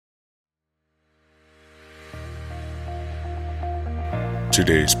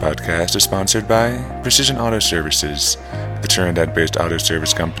Today's podcast is sponsored by Precision Auto Services. The Trinidad-based auto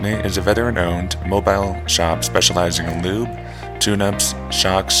service company is a veteran-owned mobile shop specializing in lube, tune-ups,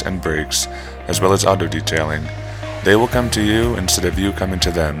 shocks, and brakes, as well as auto detailing. They will come to you instead of you coming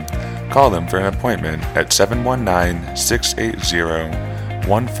to them. Call them for an appointment at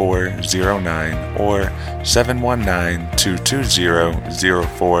 719-680-1409 or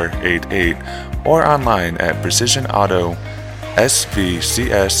 719-220-0488 or online at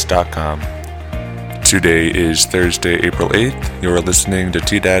precisionautosvcs.com. Today is Thursday, April 8th. You are listening to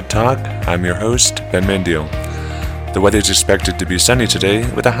T-Dad Talk. I'm your host, Ben Mandiel. The weather is expected to be sunny today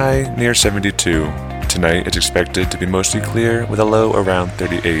with a high near 72. Tonight it's expected to be mostly clear with a low around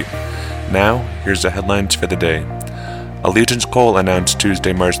 38. Now, here's the headlines for the day. Allegiance Coal announced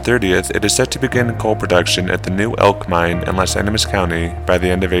Tuesday, March 30th, it is set to begin coal production at the new Elk Mine in Los Animas County by the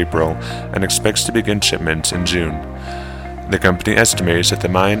end of April and expects to begin shipments in June. The company estimates that the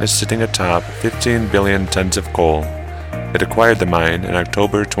mine is sitting atop 15 billion tons of coal. It acquired the mine in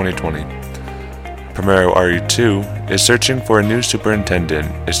October 2020. Primero RE2 is searching for a new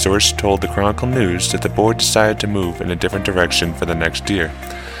superintendent. A source told the Chronicle News that the board decided to move in a different direction for the next year.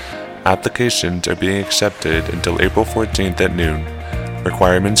 Applications are being accepted until April 14th at noon.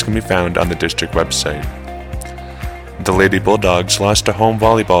 Requirements can be found on the district website. The Lady Bulldogs lost a home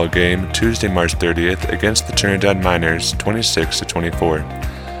volleyball game Tuesday, March 30th against the Trinidad Miners 26-24.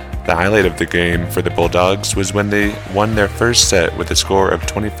 The highlight of the game for the Bulldogs was when they won their first set with a score of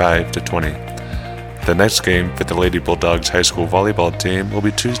 25-20. The next game for the Lady Bulldogs high school volleyball team will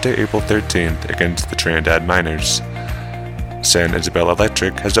be Tuesday, April 13th against the Trinidad Miners. San Isabel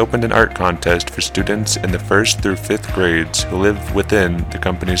Electric has opened an art contest for students in the 1st through 5th grades who live within the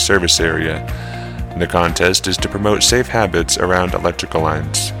company's service area. The contest is to promote safe habits around electrical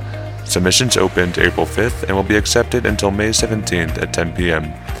lines. Submissions opened April 5th and will be accepted until May 17th at 10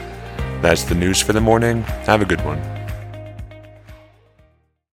 p.m. That's the news for the morning. Have a good one.